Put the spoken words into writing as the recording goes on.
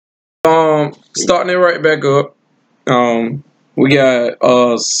Starting it right back up. We got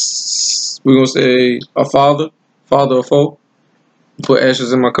we're gonna say a father of four. Put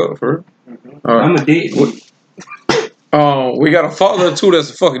ashes in my cup for her. All right. I'm a deadbeat. We got a father of two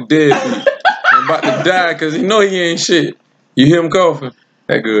that's a fucking deadbeat. I'm about to die because he know he ain't shit. You hear him coughing?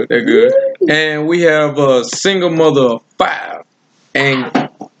 That good, that good. And we have a single mother of five. And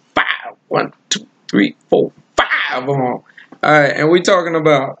five. 1, 2, 3, 4, 5 of them. All right, and we talking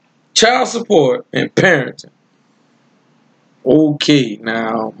about child support and parenting. Okay,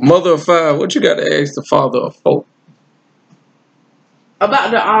 now, mother of five, what you got to ask the father of four?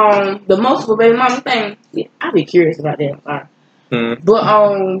 About the multiple baby mama thing. Yeah, I'd be curious about that. Sorry.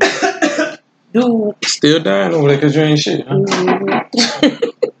 But do Still dying over there because you ain't shit, huh?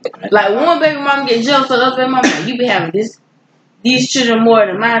 like one baby mama get jealous of the other baby mama? Like, you be having these children more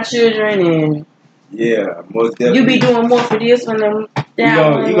than my children, and Yeah, most definitely. you be doing more for this one than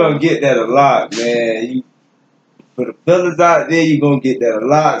that You gonna get that a lot, man. For the fellas out there, you gonna get that a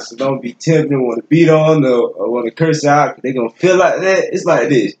lot. So don't be tempted, want to beat on or want to curse out. Cause they gonna feel like that. It's like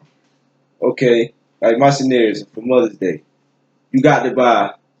this. Okay, like my scenarios for Mother's Day. You got to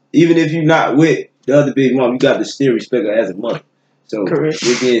buy, even if you're not with the other baby mom, you got to still respect her as a mother. So Correct.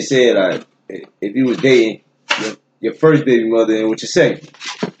 with being said, like if you was dating your first baby mother and with your second,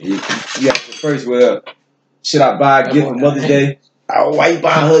 you ask the first, well, should I buy a gift for Mother's Day? Oh, why you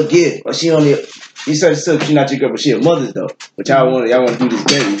buying her a gift? Or she only you said she not your girl, but she a mother's though. But y'all want to do this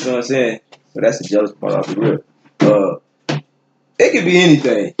baby, you know what I'm saying? So that's the jealous part off the real. It could be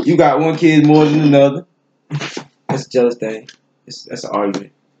anything. You got one kid more than another. That's a jealous thing. That's an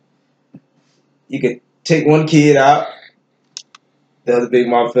argument. You could take one kid out. The other big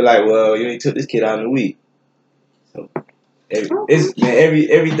mom feel like, well, you ain't took this kid out in a week. So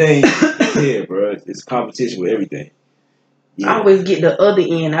everything is here, bro. It's competition with everything. I always get the other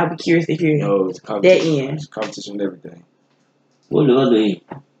end. I'll be curious to hear that end. It's competition with everything. What the other end?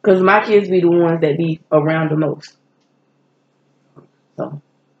 Because my kids be the ones that be around the most. So.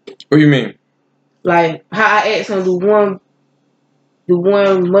 What do you mean? Like how I asked him, do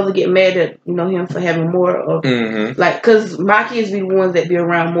one mother get mad at him for having more of like, cause my kids be the ones that be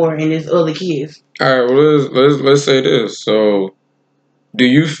around more and his other kids. All right, well let's say this. So, do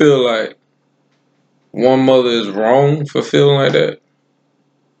you feel like one mother is wrong for feeling like that?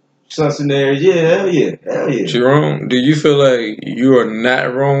 Some scenarios, yeah, hell yeah. She wrong? Do you feel like you are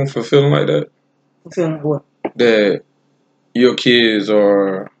not wrong for feeling like that? Feeling like what? That your kids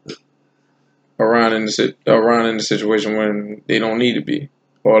are around in the situation when they don't need to be,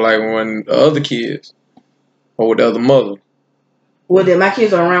 or like when the other kids or with the other mother. Well, then my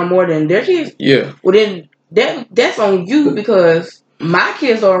kids are around more than their kids. Yeah. Well, then that's on you because my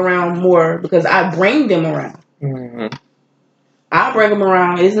kids are around more because I bring them around. I bring them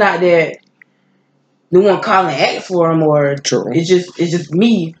around. It's not that the one calling asks for them or True. It's just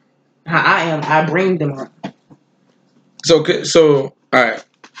me, how I am. I bring them around. So all right.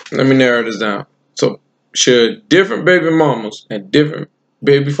 Let me narrow this down. So should different baby mamas and different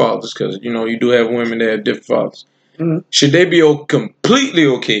baby fathers, because you do have women that have different fathers, should they be completely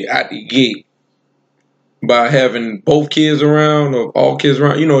okay at the gate by having both kids around or all kids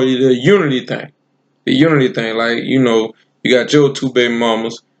around? The unity thing. The unity thing, like, you got your two baby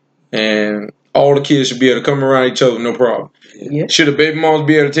mamas and all the kids should be able to come around each other, no problem. Yeah. Should the baby mamas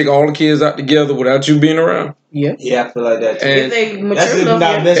be able to take all the kids out together without you being around? Yeah. Yeah, I feel like that too. If they mature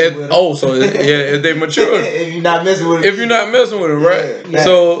enough, if they mature. If you're not messing with them. If you're not messing with them, right? Yeah.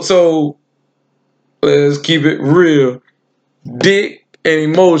 So let's keep it real. Dick and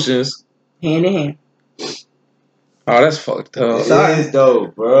emotions. Hand in hand. Oh, that's fucked up. It is though,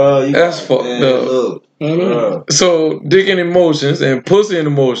 bro. That's fucked up. Look, hand in hand. So dick and emotions and pussy and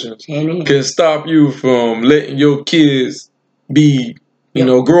emotions can stop you from letting your kids be,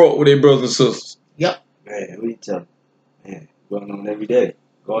 grow up with their brothers and sisters. Yep. Man, what you tell me? Man, going on every day.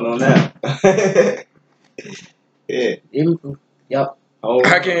 Going on now. Yeah. Yep.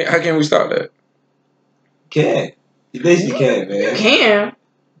 How can we stop that? Can. You basically can, man. You can.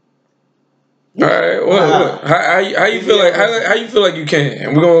 All right. What? How you feel like how you feel like you can?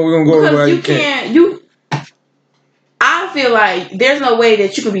 And we're gonna go over how you can. I feel like there's no way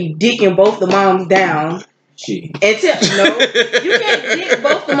that you can be dicking both the moms down. You can't dick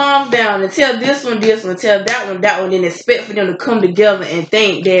both the moms down and tell this one, tell that one, then expect for them to come together and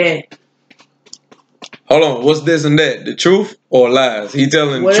think that. Hold on, what's this and that? The truth or lies? He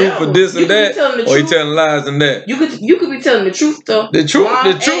telling the truth for this and that, or he telling lies and that? You could be telling the truth though. The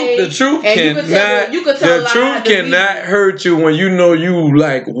truth cannot hurt you when you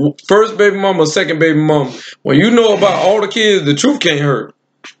like first baby mama, second baby mama. When you know about all the kids, the truth can't hurt.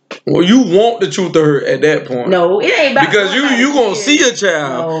 Well, you want the truth of her at that point. No, it ain't about because you gonna see a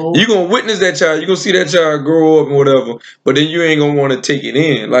child, you gonna witness that child, you gonna see that child grow up and whatever. But then you ain't gonna want to take it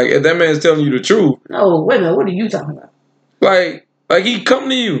in. Like if that man's telling you the truth. No, wait a minute. What are you talking about? Like he come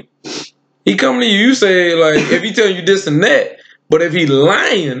to you. He come to you. You say like if he telling you this and that. But if he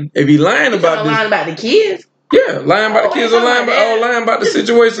lying about this, lying about the kids. Yeah, lying about the kids or lying about the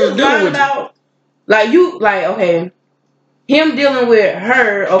situations dealing with you. Like okay, him dealing with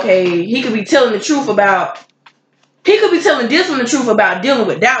her. Okay, he could be telling the truth about. He could be telling this one the truth about dealing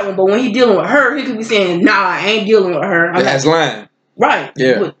with that one, but when he dealing with her, he could be saying, "Nah, I ain't dealing with her." That's lying. Right.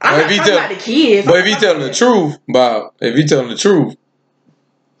 Yeah. But I'm not talking about the kids. But if he telling the truth, Bob,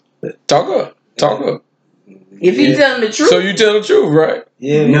 talk up. If he telling the truth. So you tell the truth, right?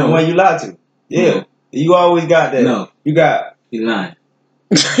 Yeah, no. The one you lie to. Yeah. No. You always got that. No. You lying.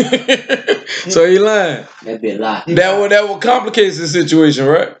 So he lying. That bit lie. That would complicate the situation,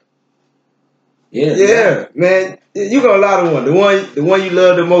 right? Yeah, man. You gonna lie to one. The one you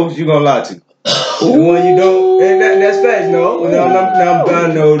love the most, you gonna lie to. The one you don't, and that's facts. No, I'm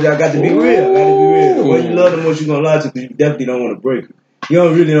done. No, I got to be real. The one you love the most, you gonna lie to because you definitely don't want to break her. You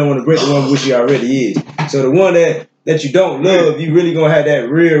don't want to break the one which she already is. So the one that you don't love, you really gonna have that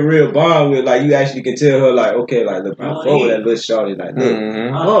real bond with. Like you actually can tell her, like, okay, like look, I'm fuck with that little shorty. Like,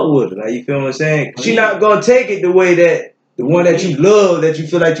 look, fuck with her. Like you feel what I'm saying? She not gonna take it the way that the one that you love, that you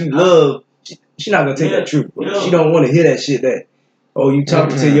feel like you love. She not gonna take that truth. She don't want to hear that shit. That you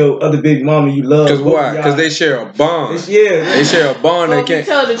talking to your other big mama you love. Because why? Because they share a bond. They share a bond. So they if can't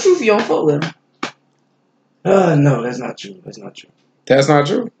you tell the truth, you don't fuck with them. No, that's not true. That's not true. That's what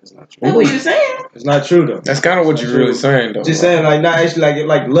you saying. It's not true though. That's kind of what you're really saying though. Just saying like not actually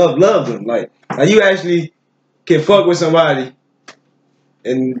like love them. Like you actually can fuck with somebody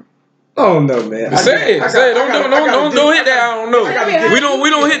and I don't know, man. Say it. Don't hit that. I don't know. We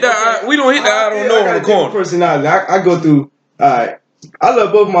don't hit that. We don't hit that. I don't know on the corner. Personality. I go through. All right. I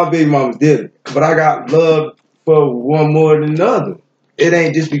love both my baby mamas dearly, but I got love for one more than the other. It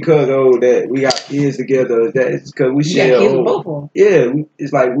ain't just because that we got kids together. That it's because we share.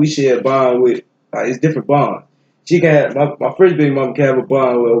 It's like we share a bond with. It's different bonds. She can have my first baby mama can have a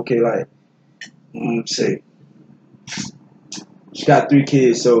bond with. Say. She got 3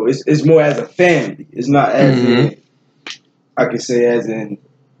 kids, so it's more as a family. It's not as in, I could say as in,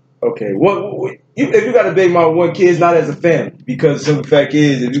 okay, if you got a baby mama, 1 kid, it's not as a family. Because the simple fact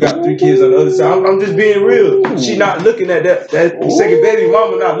is, if you got 3 kids on the other side, I'm just being real. She not looking at that second baby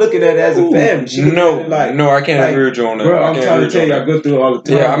mama, not looking at it as a family. She no, I can't agree with you on that. Bro, I'm trying to tell you, I go through it all the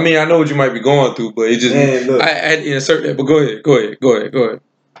time. Yeah, I mean, I know what you might be going through, but it just, I had to insert that, but go ahead.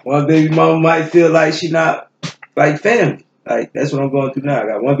 One baby mama might feel like she not like family. Like, that's what I'm going through now. I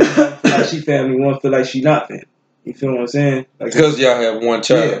got one baby mama feel like she family, one feel like she not family. You feel what I'm saying? Like, because y'all have one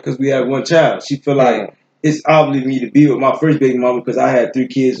child. Yeah, because we have one child. She feel like it's obligated me to be with my first baby mama because I had 3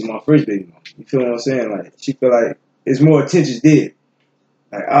 kids with my first baby mama. You feel what I'm saying? Like, she feel like it's more attention there.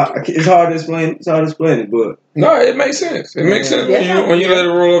 Like, it's hard to explain. It's hard to explain it, but no, it makes sense. It makes sense when you let it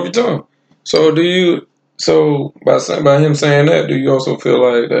roll off your tongue. So do you? So by him saying that, do you also feel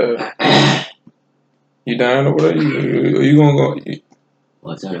like that? You dying or whatever? You gonna go?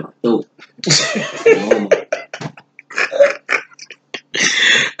 What's that? Dope.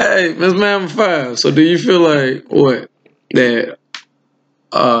 Hey, Miss Man 5. So do you feel like that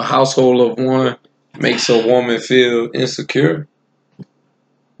a household of one makes a woman feel insecure?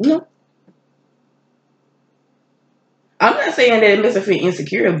 No. I'm not saying that it makes her feel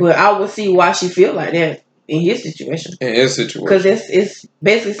insecure, but I would see why she feel like that in his situation. Because it's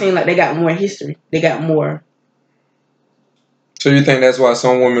basically seems like they got more history. They got more. So you think that's why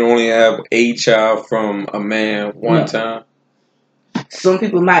some women only have a child from a man one time? Some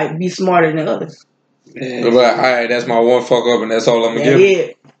people might be smarter than others. Yeah. But all right, that's my one fuck up, and that's all I'm gonna give.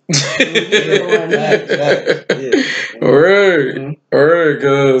 Yeah. Alright,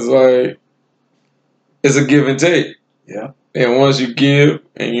 because like it's a give and take. Yeah. And once you give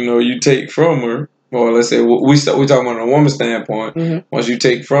and you take from her, or let's say we talking about a woman's standpoint. Mm-hmm. Once you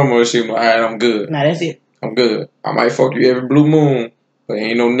take from her, she's like, all right, I'm good. Nah, that's it. I'm good. I might fuck you every blue moon, but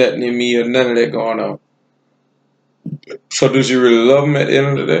ain't no nothing in me or none of that going on. So does she really love him at the end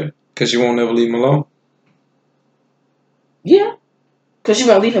of the day? Because she won't ever leave him alone? Yeah. Because she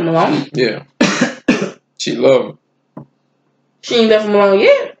won't leave him alone? Yeah. She love him. She ain't left him alone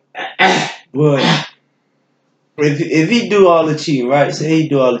yet. But if he do all the cheating, right? Say he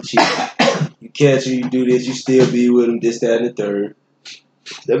do all the cheating. You catch her, you do this, you still be with him, this, that, and the third.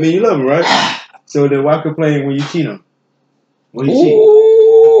 That mean you love him, right? So then why complain when you cheat him?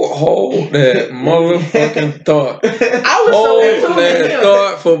 Ooh, Hold that motherfucking thought. I was so Hold into that him.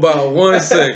 thought for about 1 second.